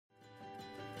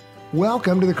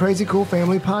Welcome to the Crazy Cool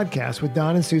Family Podcast with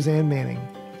Don and Suzanne Manning.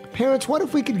 Parents, what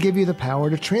if we could give you the power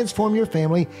to transform your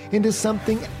family into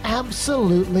something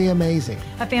absolutely amazing?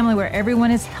 A family where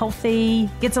everyone is healthy,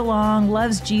 gets along,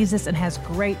 loves Jesus, and has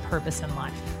great purpose in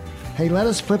life. Hey, let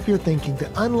us flip your thinking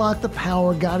to unlock the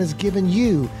power God has given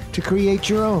you to create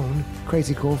your own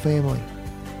Crazy Cool family.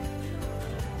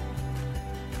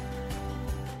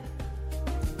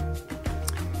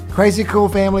 Crazy Cool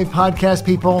Family Podcast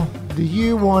people, do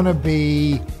you want to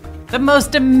be the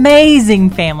most amazing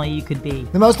family you could be?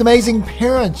 The most amazing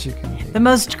parents you can be? The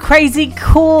most crazy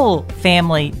cool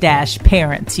family -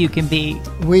 parents you can be?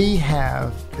 We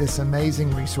have this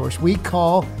amazing resource we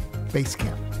call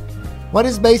Basecamp. What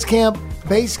is Basecamp?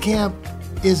 Basecamp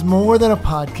is more than a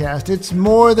podcast. It's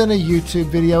more than a YouTube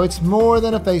video. It's more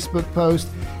than a Facebook post.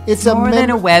 It's more than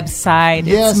a website.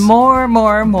 Yes. It's more.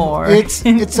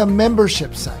 It's a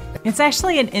membership site. It's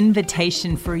actually an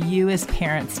invitation for you as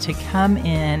parents to come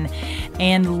in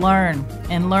and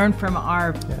learn from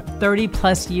our 30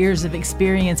 plus years of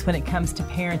experience when it comes to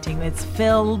parenting. It's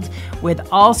filled with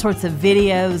all sorts of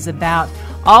videos about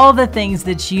all the things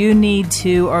that you need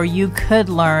to or you could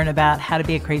learn about how to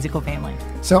be a crazy cool family.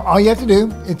 So all you have to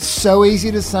do, it's so easy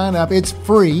to sign up. It's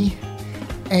free.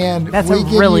 And that's a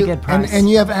really good price. And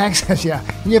you have access, You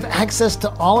have access to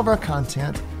all of our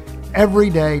content every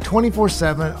day,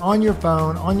 24/7, on your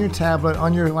phone, on your tablet,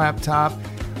 on your laptop.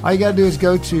 All you got to do is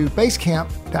go to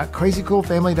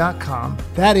basecamp.crazycoolfamily.com.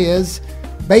 That is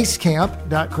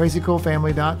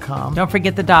basecamp.crazycoolfamily.com. Don't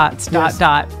forget the dots,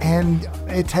 dot. And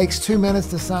it takes 2 minutes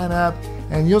to sign up.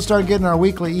 And you'll start getting our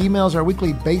weekly emails, our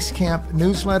weekly Basecamp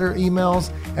newsletter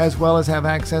emails, as well as have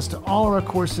access to all of our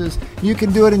courses. You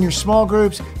can do it in your small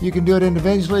groups. You can do it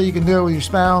individually. You can do it with your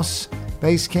spouse.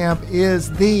 Basecamp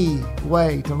is the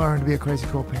way to learn to be a crazy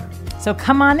cool parent. So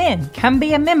come on in. Come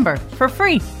be a member for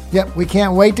free. Yep, we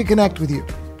can't wait to connect with you.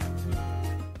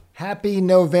 Happy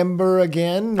November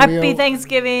again. Happy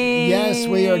Thanksgiving. Yes,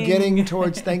 we are getting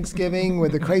towards Thanksgiving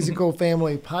with the Crazy Cool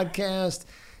Family Podcast.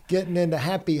 Getting into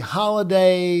happy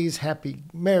holidays,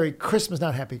 Merry Christmas,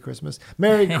 Happy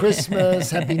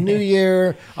New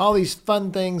Year, all these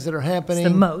fun things that are happening.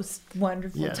 It's the most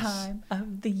wonderful time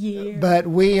of the year. But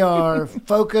we are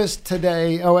focused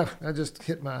today. We are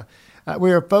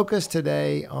focused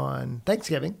today on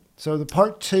Thanksgiving. So the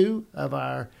part 2 of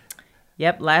our...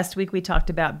 Yep, last week we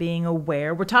talked about being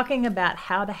aware. We're talking about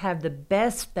how to have the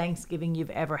best Thanksgiving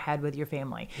you've ever had with your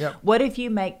family. Yep. What if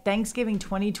you make Thanksgiving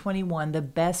 2021 the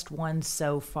best one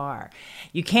so far?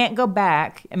 You can't go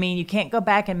back. You can't go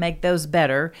back and make those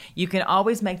better. You can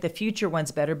always make the future ones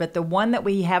better, but the one that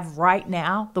we have right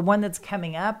now, the one that's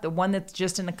coming up, the one that's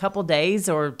just in a couple days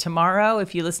or tomorrow,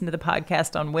 if you listen to the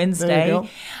podcast on Wednesday, there you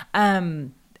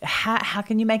go. How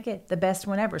can you make it the best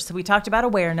one ever? So we talked about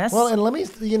awareness. Well, and let me,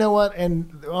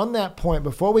 and on that point,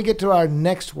 before we get to our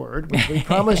next word, which we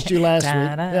promised you last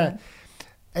week,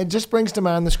 it just brings to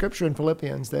mind the scripture in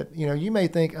Philippians that, you may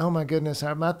think, oh my goodness,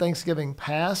 my Thanksgiving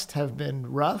past have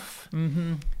been rough.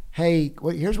 Mm-hmm. Hey,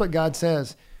 here's what God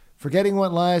says, forgetting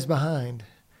what lies behind,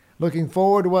 looking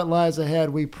forward to what lies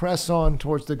ahead, we press on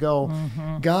towards the goal.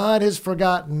 Mm-hmm. God has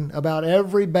forgotten about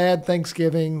every bad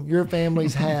Thanksgiving your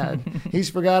family's had. He's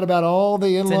forgot about all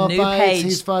the in-law fights.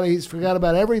 He's forgot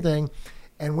about everything.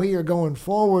 And we are going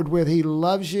forward with He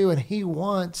loves you and He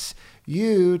wants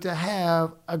you to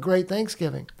have a great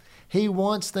Thanksgiving. He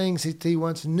wants things. He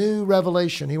wants new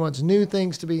revelation. He wants new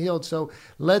things to be healed. So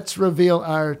let's reveal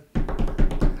our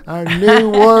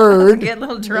new word. Get a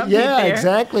little drumbeat there. there.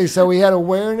 Exactly. So we had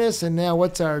awareness, and now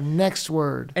what's our next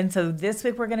word? And so this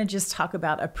week we're going to just talk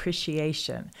about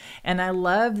appreciation. And I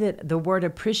love that the word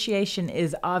appreciation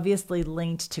is obviously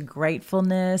linked to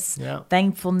gratefulness,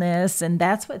 thankfulness, and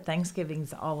that's what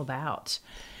Thanksgiving's all about.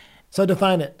 So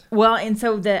define it. Well, and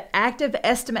so the act of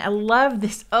estimate, I love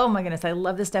this. Oh my goodness, I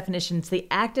love this definition. It's the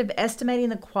act of estimating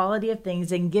the quality of things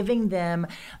and giving them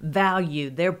value,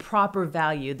 their proper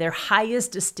value, their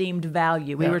highest esteemed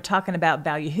value. We were talking about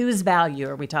value. Whose value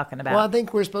are we talking about? Well, I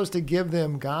think we're supposed to give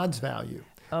them God's value.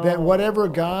 That whatever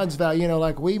God's value,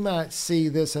 like we might see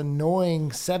this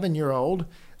annoying 7-year-old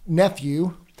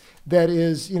nephew that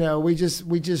is, we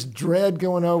just dread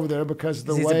going over there because of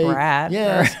the way. He's a brat.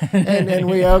 Yes. and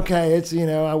we, it's,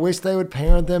 I wish they would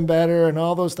parent them better and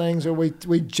all those things, or we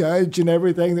judge and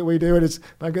everything that we do. And it's,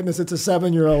 my goodness, it's a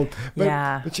 7-year-old.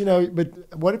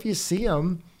 But what if you see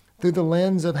them through the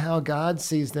lens of how God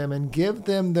sees them and give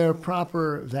them their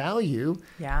proper value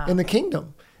in the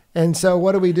kingdom? And so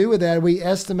what do we do with that? We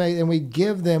estimate and we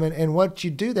give them. And what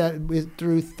you do that is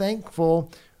through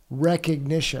thankful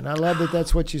recognition. I love that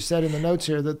that's what you said in the notes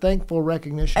here, the thankful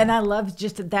recognition. And I love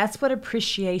that's what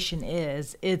appreciation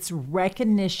is. It's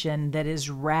recognition that is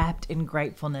wrapped in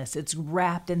gratefulness. It's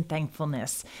wrapped in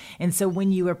thankfulness. And so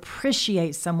when you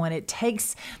appreciate someone, it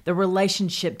takes the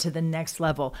relationship to the next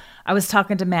level. I was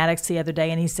talking to Maddox the other day,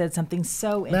 and he said something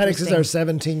so interesting. Maddox is our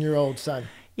 17-year-old son.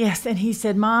 Yes, and he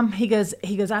said, Mom, he goes,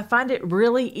 I find it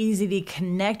really easy to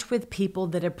connect with people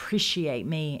that appreciate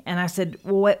me. And I said,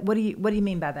 well, what do you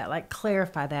mean by that? Like,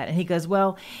 clarify that. And he goes,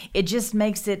 well, it just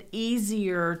makes it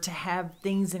easier to have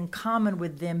things in common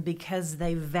with them because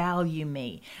they value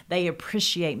me, they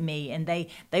appreciate me, and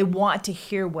they want to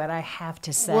hear what I have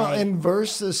to say. Well, and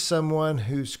versus someone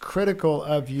who's critical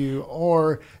of you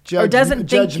or doesn't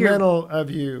judgmental of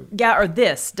you. Yeah, or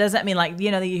this doesn't mean like,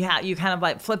 you kind of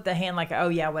like flip the hand like, oh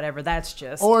yeah, whatever, that's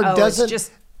just, or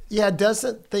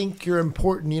doesn't think you're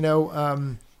important.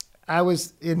 I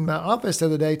was in my office the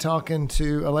other day talking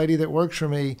to a lady that works for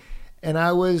me, and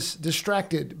I was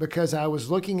distracted because I was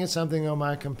looking at something on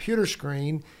my computer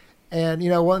screen, and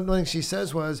one thing she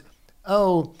says was,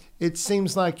 "Oh, it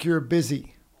seems like you're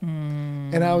busy."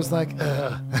 And I was like,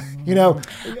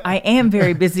 I am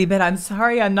very busy, but I'm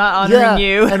sorry I'm not honoring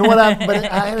you. And but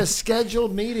I had a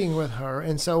scheduled meeting with her,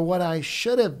 and so what I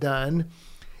should have done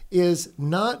is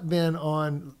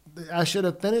I should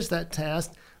have finished that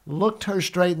task, looked her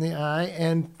straight in the eye,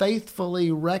 and faithfully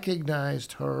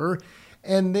recognized her.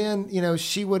 And then,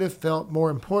 she would have felt more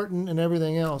important and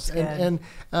everything else. And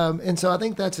so I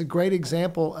think that's a great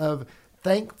example of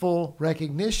thankful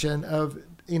recognition of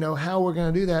how we're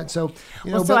going to do that. So,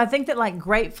 so I think that like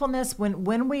gratefulness,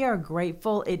 when we are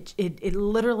grateful, it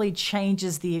literally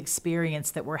changes the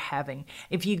experience that we're having.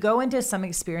 If you go into some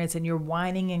experience and you're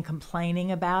whining and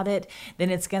complaining about it, then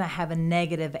it's going to have a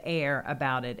negative air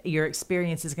about it. Your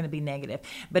experience is going to be negative.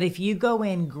 But if you go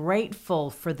in grateful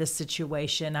for the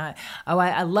situation,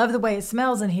 I love the way it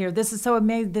smells in here. This is so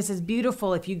amazing. This is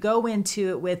beautiful. If you go into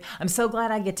it with, I'm so glad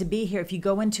I get to be here. If you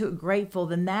go into it grateful,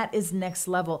 then that is next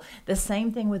level. The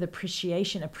same thing with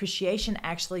appreciation. Appreciation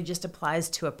actually just applies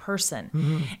to a person.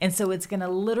 Mm-hmm. And so it's going to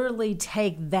literally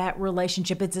take that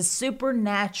relationship. It's a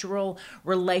supernatural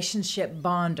relationship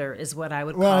bonder is what I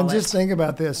would call it. Well, and just think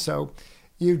about this. So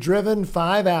you've driven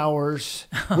 5 hours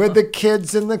with the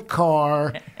kids in the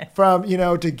car from,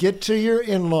 to get to your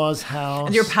in-laws' house.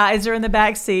 And your pies are in the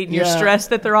back seat, and you're stressed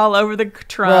that they're all over the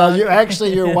trunk. Well,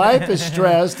 your wife is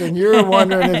stressed, and you're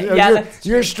wondering if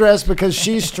you're stressed because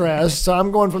she's stressed. So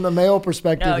I'm going from the male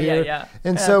perspective here. Yeah.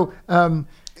 And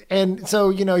so,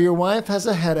 your wife has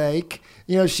a headache.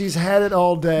 She's had it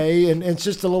all day, and it's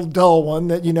just a little dull one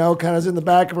that, kind of is in the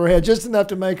back of her head, just enough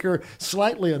to make her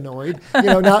slightly annoyed,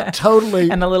 not totally.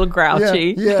 And a little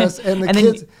grouchy. Yeah, yes, and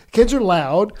the kids are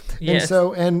loud. Yes. And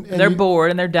so, and they're bored,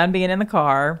 and they're done being in the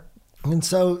car. And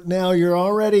so now you're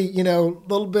already, a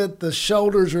little bit, the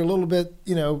shoulders are a little bit,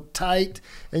 tight,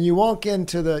 and you walk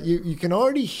into you can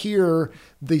already hear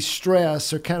the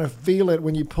stress or kind of feel it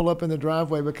when you pull up in the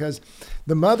driveway because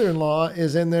the mother-in-law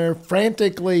is in there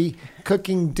frantically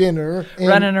cooking dinner.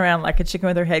 Running around like a chicken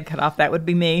with her head cut off. That would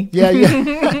be me. Yeah.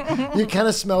 You kind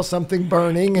of smell something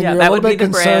burning and you're a little bit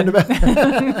concerned about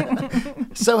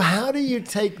it. So how do you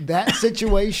take that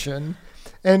situation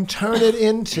and turn it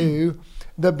into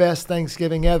the best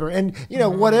Thanksgiving ever? And,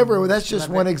 whatever, that's just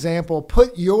one example.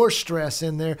 Put your stress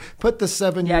in there. Put the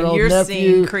 7-year-old your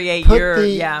nephew. Scene, create put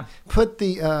your, Put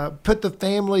the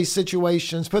family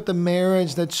situations. Put the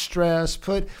marriage that's stressed.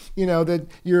 Put, that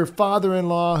your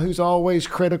father-in-law who's always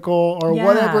critical or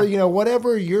whatever,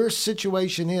 whatever your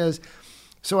situation is.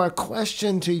 So our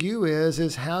question to you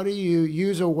is how do you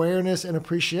use awareness and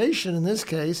appreciation in this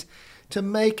case to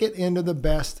make it into the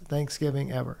best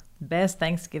Thanksgiving ever? Best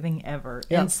Thanksgiving ever.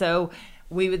 Yeah. And so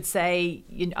we would say,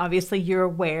 obviously you're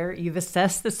aware, you've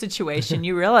assessed the situation,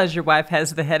 you realize your wife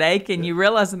has the headache, and you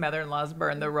realize the mother-in-law's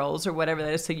burned the rolls or whatever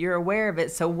that is, so you're aware of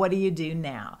it. So what do you do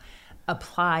now?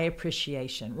 Apply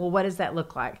appreciation. Well, what does that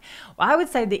look like? Well, I would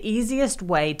say the easiest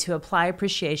way to apply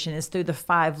appreciation is through the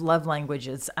 5 love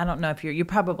languages. I don't know if you're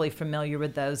probably familiar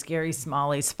with those. Gary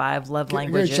Smalley's 5 love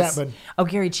languages. Gary Chapman. Oh,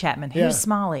 Gary Chapman. Who's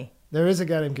Smalley? There is a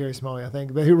guy named Gary Smalley, I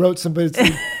think, but who wrote some books.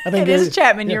 I think it is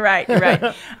Chapman. Yeah. You're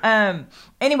right.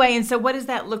 Anyway, and so what does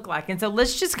that look like? And so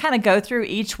let's just kind of go through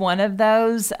each one of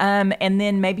those, and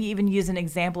then maybe even use an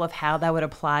example of how that would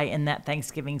apply in that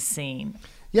Thanksgiving scene.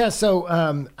 Yeah. So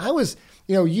I was,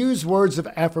 use words of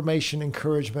affirmation,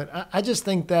 encouragement. I just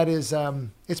think that is,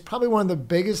 it's probably one of the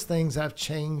biggest things I've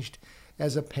changed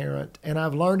as a parent, and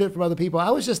I've learned it from other people.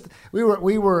 We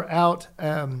were out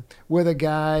with a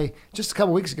guy just a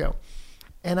couple weeks ago,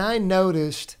 and I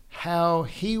noticed how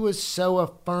he was so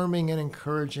affirming and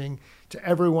encouraging to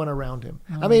everyone around him.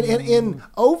 I mean, in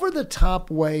over-the-top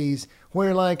ways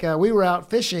where, like, we were out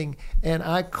fishing, and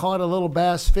I caught a little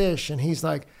bass fish, and he's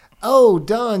like, "Oh,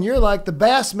 Don, you're like the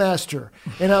bass master."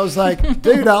 And I was like,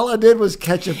 "Dude, all I did was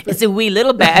catch a fish." It's a wee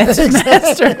little bass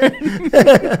master.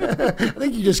 I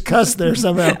think you just cussed there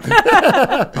somehow.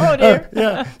 Oh, dear.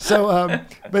 Yeah. So,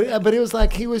 but it was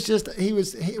like he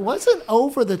wasn't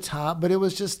over the top, but it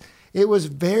was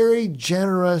very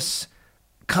generous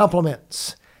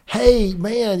compliments. Hey,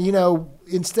 man,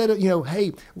 instead of,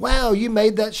 hey, wow, you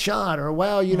made that shot, or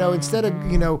wow, instead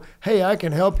of, hey, I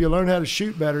can help you learn how to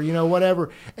shoot better,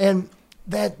 whatever. And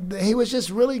that he was just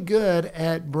really good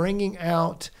at bringing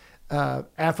out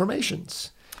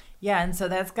affirmations. Yeah, and so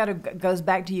goes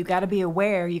back to, you got to be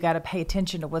aware, you got to pay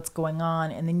attention to what's going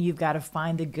on, and then you've got to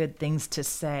find the good things to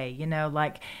say.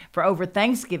 Like for over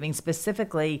Thanksgiving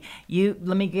specifically,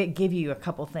 let me give you a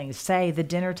couple things. Say the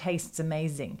dinner tastes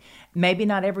amazing. Maybe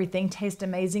not everything tastes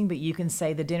amazing, but you can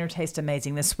say the dinner tastes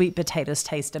amazing. The sweet potatoes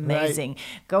taste amazing.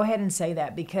 Right. Go ahead and say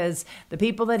that, because the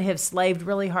people that have slaved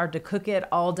really hard to cook it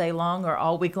all day long or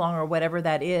all week long or whatever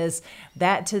that is,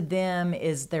 that to them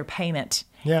is their payment.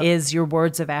 Yeah. Is your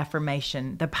words of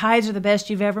affirmation. The pies are the best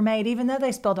you've ever made, even though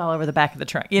they spilled all over the back of the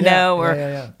trunk,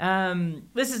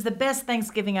 this is the best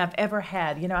Thanksgiving I've ever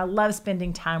had. I love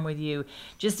spending time with you.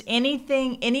 Just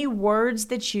any words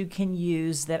that you can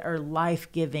use that are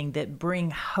life-giving, that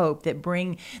bring hope, that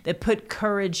put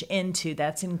courage into,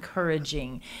 that's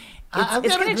encouraging.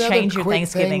 It's going to change your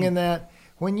Thanksgiving. Thing in that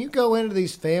when you go into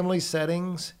these family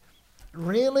settings,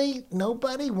 really,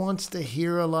 nobody wants to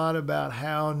hear a lot about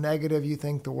how negative you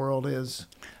think the world is.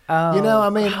 Oh,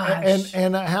 gosh.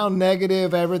 And how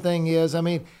negative everything is. I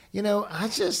mean,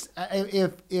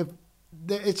 if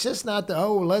it's just not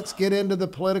let's get into the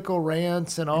political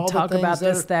rants and all talk the things about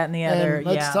this, that, and the other. And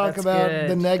let's talk about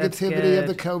the negativity of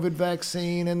the COVID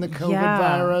vaccine and the COVID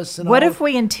virus. And what if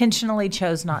we intentionally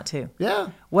chose not to?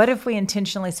 Yeah. What if we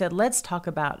intentionally said, let's talk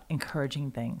about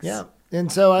encouraging things? Yeah. And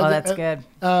so that's good.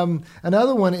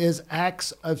 Another one is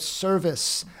acts of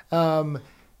service.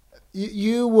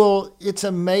 It's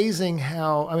amazing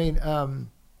how,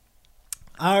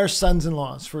 our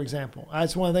sons-in-laws, for example,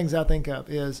 that's one of the things I think of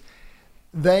is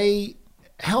they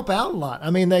help out a lot. I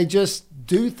mean, they just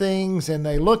do things and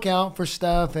they look out for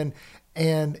stuff, and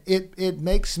it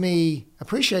makes me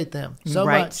appreciate them so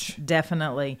much.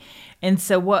 Definitely. And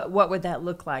so what would that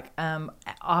look like?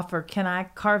 Offer, can I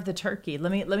carve the turkey?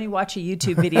 Let me watch a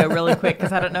YouTube video really quick,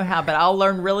 because I don't know how, but I'll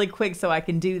learn really quick so I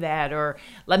can do that. Or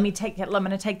I'm going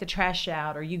to take the trash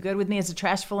out. Are you good with me? Is the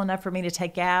trash full enough for me to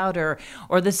take out? Or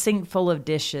the sink full of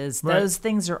dishes? Right. Those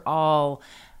things are all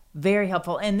very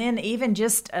helpful. And then even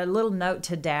just a little note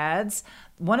to dads.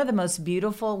 One of the most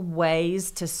beautiful ways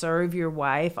to serve your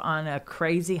wife on a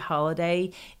crazy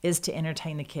holiday is to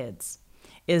entertain the kids,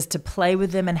 is to play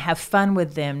with them and have fun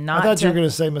with them. I thought you were going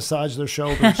to say massage their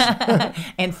shoulders.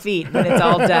 And feet when it's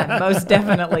all done. Most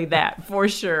definitely that, for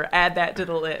sure. Add that to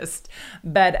the list.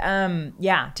 But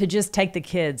to just take the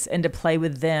kids and to play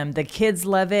with them. The kids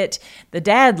love it. The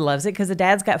dad loves it because the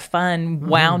dad's got fun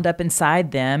wound up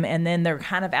inside them. And then they're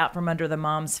kind of out from under the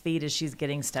mom's feet as she's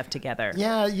getting stuff together.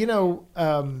 Yeah,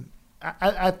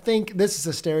 I think this is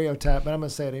a stereotype, but I'm going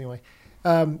to say it anyway.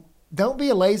 Don't be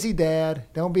a lazy dad.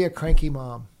 Don't be a cranky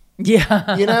mom.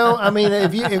 Yeah.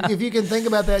 If you can think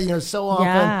about that, so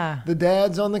often the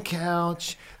dad's on the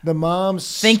couch, the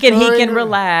mom's thinking he can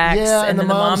relax. Yeah, and the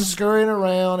mom's scurrying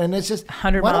around, and it's just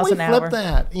 100 why don't miles we an flip hour.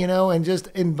 that, and just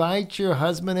invite your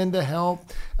husband in to help,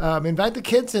 invite the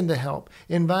kids in to help,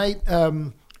 invite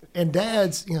and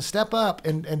dads, step up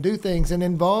and do things and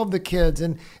involve the kids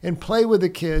and play with the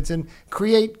kids and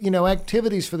create,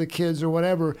 activities for the kids or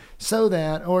whatever, so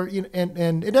that,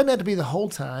 and it doesn't have to be the whole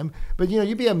time, but,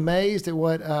 you'd be amazed at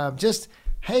what,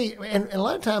 hey, and a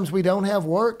lot of times we don't have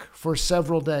work for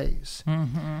several days.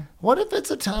 Mm-hmm. What if it's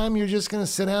a time you're just going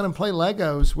to sit down and play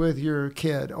Legos with your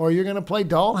kid, or you're going to play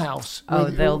Dollhouse?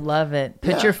 They'll love it.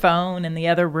 Put your phone in the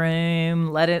other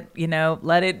room. Let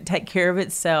it take care of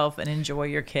itself and enjoy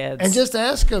your kids. And just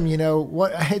ask them,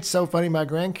 what? It's so funny. My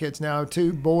grandkids now,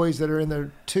 2 boys that are in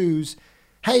their 2s.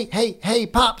 Hey,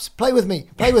 Pops, play with me,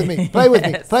 play with me, play with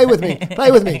me, play with me,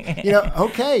 play with me.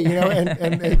 Okay,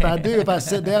 and if I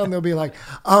sit down, they'll be like,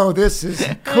 oh, this is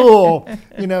cool.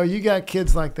 You got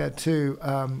kids like that too,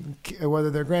 whether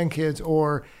they're grandkids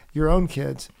or your own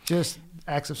kids, just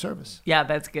acts of service. Yeah,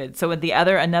 that's good. So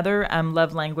another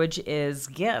love language is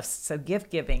gifts. So gift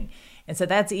giving. And so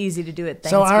that's easy to do at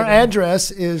Thanksgiving. So our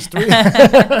address is 3.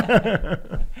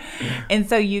 And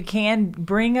so you can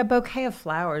bring a bouquet of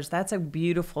flowers. That's a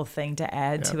beautiful thing to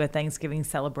add to a Thanksgiving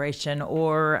celebration.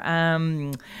 Or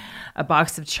a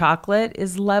box of chocolate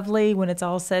is lovely when it's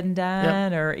all said and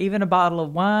done, or even a bottle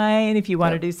of wine if you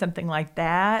want to do something like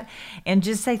that. And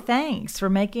just say thanks for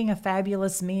making a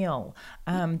fabulous meal.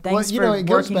 Thanks for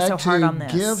working so hard on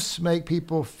this. Gifts make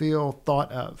people feel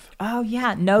thought of. Oh,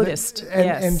 yeah, noticed.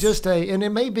 And it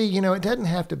may be, it doesn't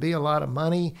have to be a lot of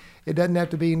money. It doesn't have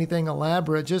to be anything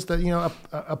elaborate. Just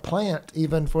a plant,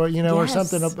 even for or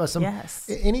something.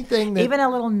 Anything that, even a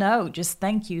little note. Just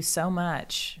thank you so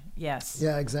much. Yes.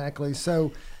 Yeah, exactly.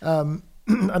 So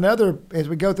another, as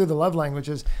we go through the love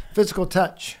languages, physical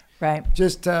touch. Right.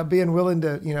 Just being willing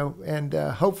to, and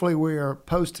hopefully we are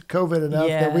post-COVID enough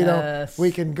that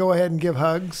we can go ahead and give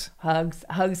hugs.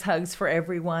 Hugs for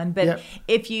everyone. But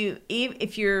if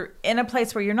you're in a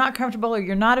place where you're not comfortable or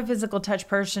you're not a physical touch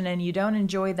person and you don't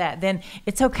enjoy that, then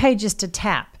it's okay just to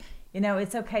tap.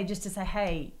 It's okay just to say,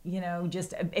 hey,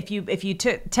 just if you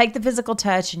take the physical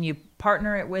touch and you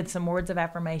partner it with some words of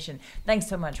affirmation. Thanks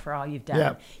so much for all you've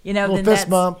done. Yeah. Little fist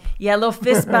bump. Yeah, a little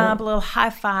fist bump, a little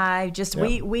high five. Just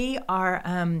we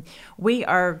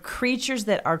are creatures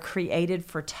that are created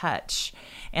for touch.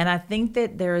 And I think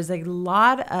that there is a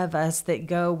lot of us that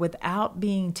go without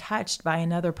being touched by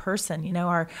another person.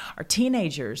 Our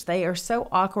teenagers, they are so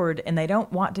awkward and they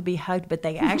don't want to be hugged, but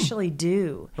they actually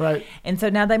do. Right. And so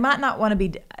now they might not want to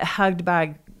be hugged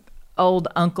by old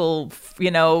Uncle,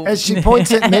 as she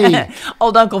points at me,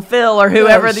 old Uncle Phil or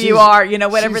whoever you are,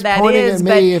 whatever that is.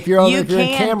 But me. If you're you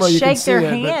can camera, you shake can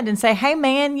their see hand and say, "Hey,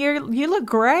 man, you look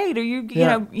great," or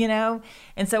you know.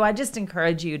 And so I just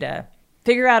encourage you to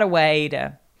figure out a way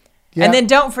to. Yep. And then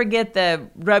don't forget the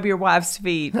rub your wife's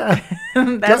feet.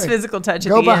 That's physical touch.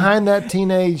 Go behind that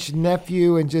teenage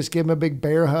nephew and just give him a big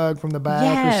bear hug from the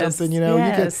back or something. You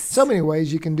can, so many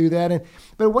ways you can do that.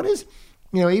 But what is,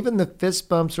 even the fist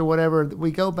bumps or whatever,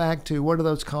 we go back to, what are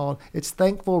those called? It's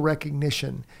thankful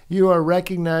recognition. You are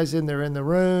recognizing they're in the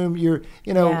room. You're,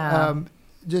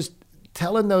 just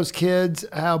telling those kids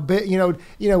how big,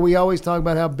 we always talk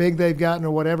about how big they've gotten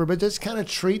or whatever, but just kind of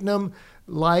treating them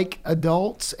like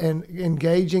adults and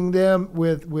engaging them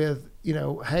with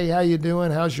hey, how you doing?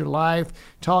 How's your life?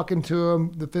 Talking to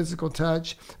them, the physical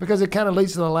touch, because it kind of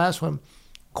leads to the last one,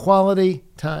 quality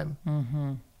time.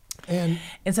 Mm-hmm. And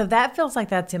so that feels like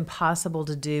that's impossible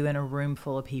to do in a room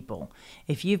full of people.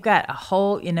 If you've got a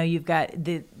whole,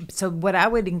 so what I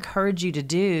would encourage you to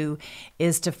do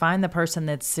is to find the person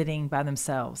that's sitting by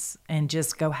themselves and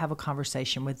just go have a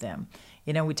conversation with them.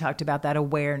 We talked about that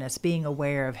awareness, being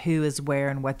aware of who is where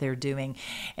and what they're doing.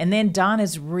 And then Dawn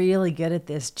is really good at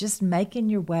this, just making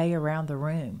your way around the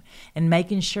room and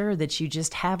making sure that you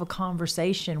just have a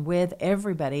conversation with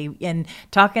everybody and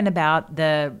talking about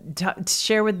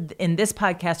share with in this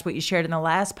podcast what you shared in the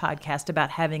last podcast about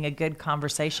having a good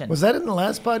conversation. Was that in the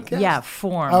last podcast? Yeah,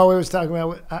 form. Oh, it was talking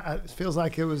about, it feels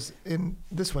like it was in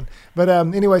this one. But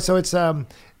anyway, so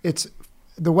it's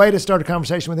the way to start a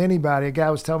conversation with anybody. A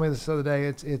guy was telling me this the other day.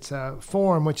 It's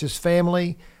form, which is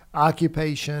family,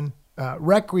 occupation,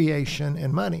 recreation,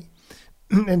 and money.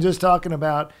 And just talking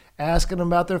about asking them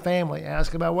about their family,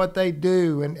 asking about what they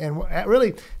do, and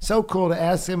really so cool to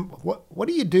ask them, what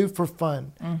do you do for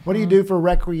fun? Mm-hmm. What do you do for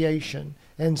recreation?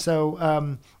 And so,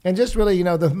 and just really,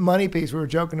 the money piece we were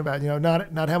joking about,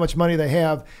 not how much money they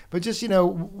have, but just,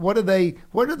 what do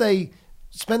they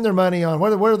spend their money on?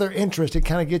 What are their interests? It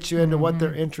kind of gets you into what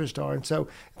their interests are. And so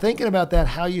thinking about that,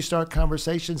 how you start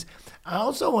conversations. I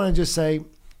also want to just say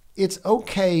it's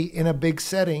okay in a big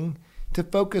setting to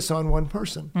focus on one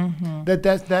person. Mm-hmm.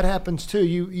 That happens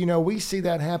too. We see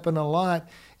that happen a lot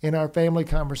in our family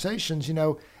conversations,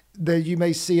 that you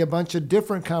may see a bunch of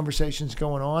different conversations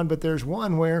going on, but there's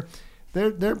one where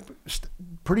they're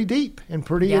pretty deep and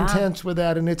pretty intense with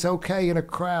that, and it's okay in a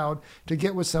crowd to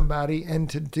get with somebody and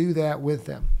to do that with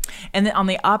them. And then on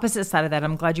the opposite side of that,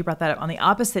 I'm glad you brought that up. On the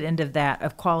opposite end of that,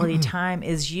 of quality time,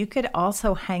 is you could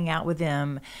also hang out with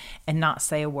them and not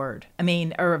say a word.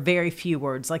 Or very few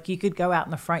words. Like you could go out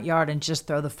in the front yard and just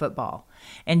throw the football.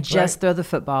 Throw the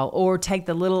football, or take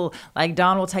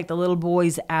Dawn will take the little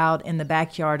boys out in the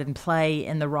backyard and play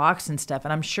in the rocks and stuff.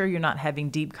 And I'm sure you're not having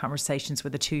deep conversations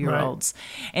with the 2-year-olds.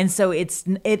 Right. And so it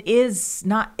is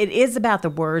about the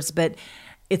words, but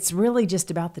it's really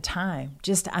just about the time.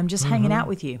 I'm just hanging out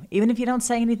with you, even if you don't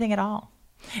say anything at all.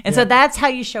 And so that's how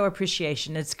you show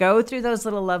appreciation. It's go through those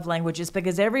little love languages,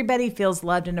 because everybody feels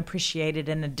loved and appreciated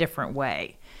in a different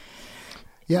way.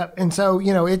 Yeah, and so,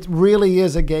 it really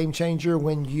is a game changer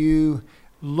when you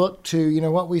look to,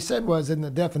 what we said was in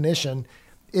the definition,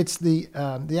 it's the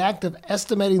act of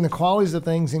estimating the qualities of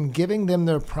things and giving them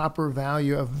their proper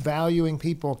value, of valuing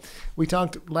people. We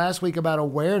talked last week about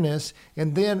awareness,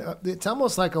 and then it's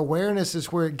almost like awareness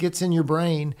is where it gets in your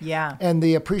brain. Yeah. And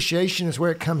the appreciation is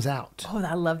where it comes out. Oh,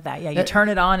 I love that. Yeah, you turn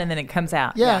it on and then it comes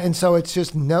out. Yeah, and so it's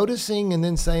just noticing and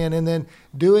then saying and then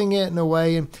doing it in a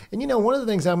way. And you know, one of the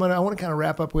things I want to kind of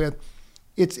wrap up with,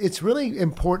 it's really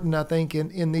important, I think,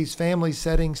 in these family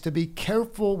settings to be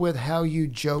careful with how you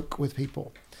joke with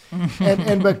people.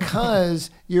 and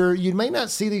because you may not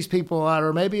see these people a lot,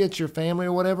 or maybe it's your family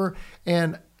or whatever,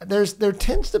 and there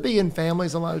tends to be in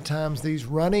families a lot of times these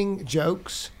running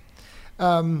jokes.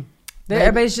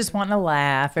 Everybody's just wanting to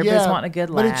laugh. Everybody's wanting a good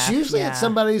laugh. But it's usually at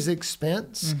somebody's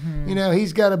expense. Mm-hmm. You know,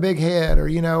 he's got a big head, or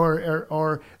you know,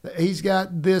 or he's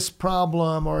got this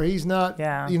problem, or he's not.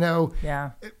 Yeah. You know.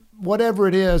 Yeah. Whatever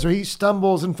it is, or he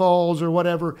stumbles and falls, or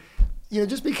whatever. You know,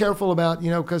 just be careful about, you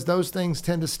know, because those things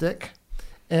tend to stick.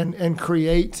 And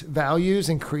create values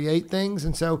and create things.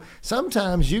 And so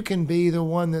sometimes you can be the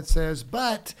one that says,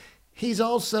 but he's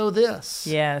also this.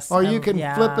 Yes. Or you can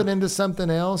flip it into something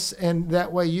else, and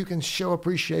that way you can show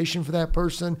appreciation for that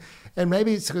person. And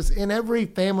maybe it's because in every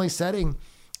family setting,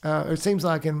 it seems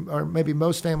like or maybe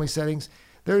most family settings,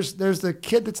 there's the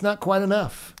kid that's not quite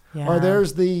enough. Yeah. Or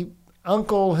there's the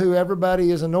uncle who everybody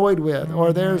is annoyed with,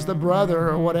 or there's the brother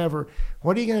or whatever.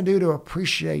 What are you going to do to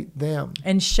appreciate them?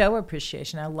 And show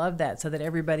appreciation. I love that, so that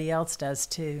everybody else does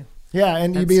too. Yeah,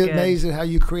 and you'd be amazed at how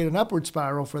you create an upward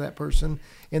spiral for that person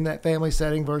in that family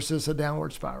setting versus a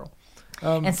downward spiral.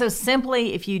 And so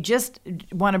simply, if you just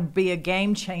want to be a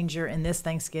game changer in this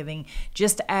Thanksgiving,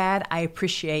 just add, I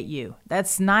appreciate you.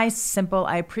 That's nice, simple.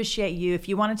 I appreciate you. If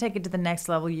you want to take it to the next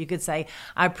level, you could say,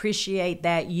 I appreciate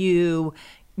that you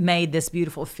made this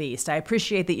beautiful feast. I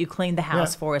appreciate that you cleaned the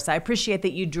house for us. I appreciate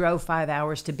that you drove 5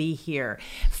 hours to be here.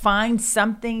 Find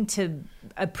something to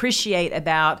appreciate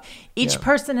about each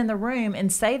person in the room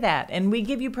and say that. And we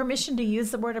give you permission to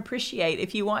use the word appreciate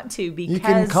if you want to, because you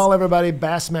can call everybody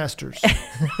Bassmasters.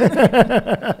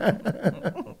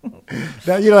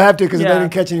 Now, you don't have to because they didn't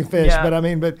catch any fish.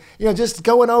 But you know, just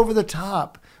going over the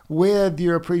top with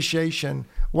your appreciation.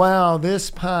 Wow,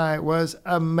 this pie was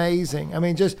amazing. I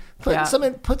mean, just put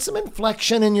some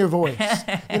inflection in your voice.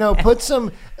 You know, put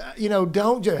some,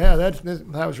 don't just,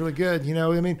 that was really good. You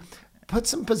know, I mean, put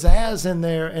some pizzazz in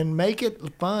there and make it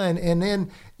fun. And then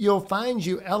you'll find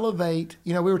you elevate.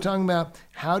 You know, we were talking about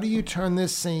how do you turn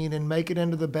this scene and make it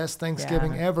into the best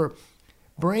Thanksgiving ever.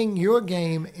 Bring your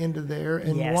game into there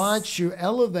and watch you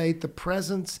elevate the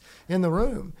presence in the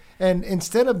room. And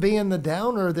instead of being the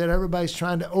downer that everybody's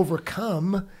trying to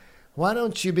overcome, why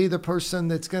don't you be the person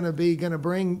that's going to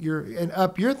bring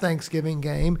up your Thanksgiving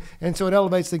game, and so it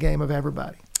elevates the game of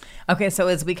everybody. Okay, so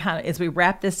as we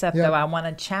wrap this up, though, I want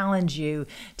to challenge you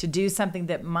to do something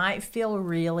that might feel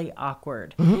really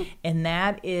awkward, and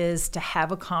that is to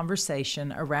have a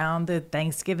conversation around the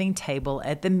Thanksgiving table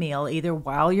at the meal, either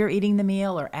while you're eating the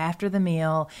meal or after the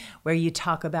meal, where you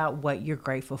talk about what you're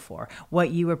grateful for,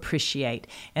 what you appreciate,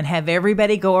 and have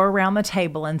everybody go around the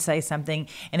table and say something.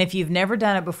 And if you've never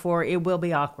done it before, it will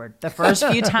be awkward. The first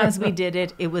few times we did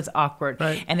it, it was awkward.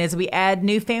 Right. And as we add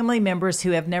new family members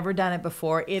who have never done it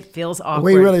before, it feels awkward.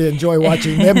 We really enjoy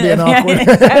watching them being awkward.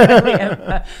 Exactly. We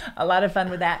have a lot of fun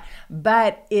with that.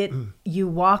 But you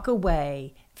walk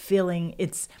away feeling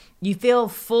you feel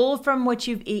full from what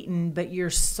you've eaten, but your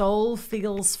soul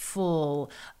feels full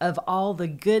of all the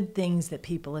good things that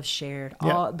people have shared.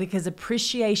 Because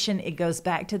appreciation, it goes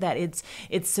back to that.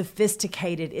 It's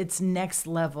sophisticated. It's next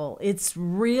level. It's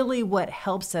really what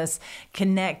helps us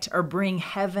connect or bring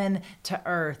heaven to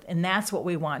earth. And that's what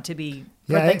we want to be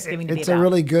for Thanksgiving to be about. It's a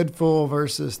really good full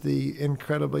versus the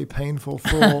incredibly painful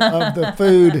full of the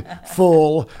food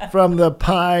full from the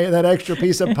pie, that extra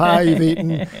piece of pie you've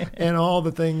eaten, and all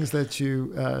the things that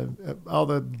all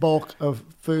the bulk of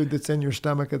food that's in your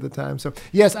stomach at the time. So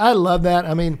yes, I love that.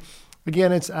 I mean,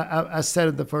 again, I said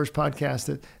in the first podcast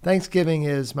that Thanksgiving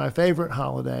is my favorite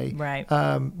holiday, right?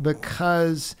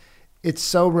 Because it's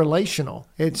so relational.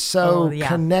 It's so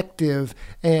connective,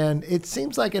 and it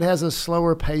seems like it has a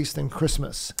slower pace than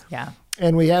Christmas. Yeah.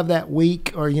 And we have that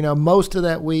week, or most of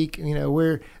that week,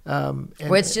 where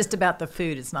it's just about the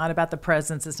food. It's not about the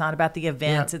presents. It's not about the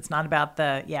events. It's not about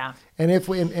the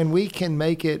And we can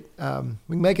make it, we can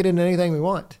make it into anything we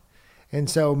want. And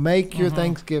so make your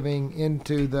Thanksgiving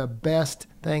into the best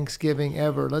Thanksgiving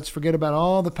ever. Let's forget about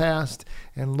all the past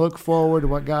and look forward to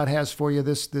what God has for you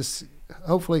this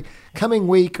hopefully coming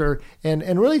week,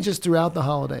 and really just throughout the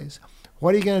holidays.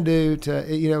 What are you going to do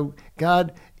to,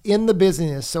 God, in the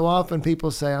busyness, so often people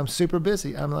say, I'm super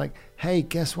busy. I'm like, hey,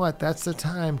 guess what? That's the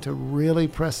time to really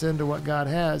press into what God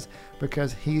has,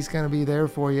 because he's going to be there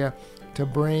for you to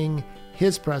bring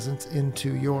his presence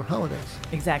into your holidays.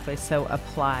 Exactly. So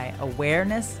apply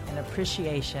awareness and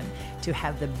appreciation to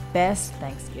have the best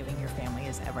Thanksgiving your family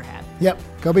has ever had. Yep.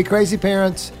 Go be crazy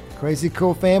parents,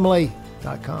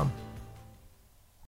 crazycoolfamily.com.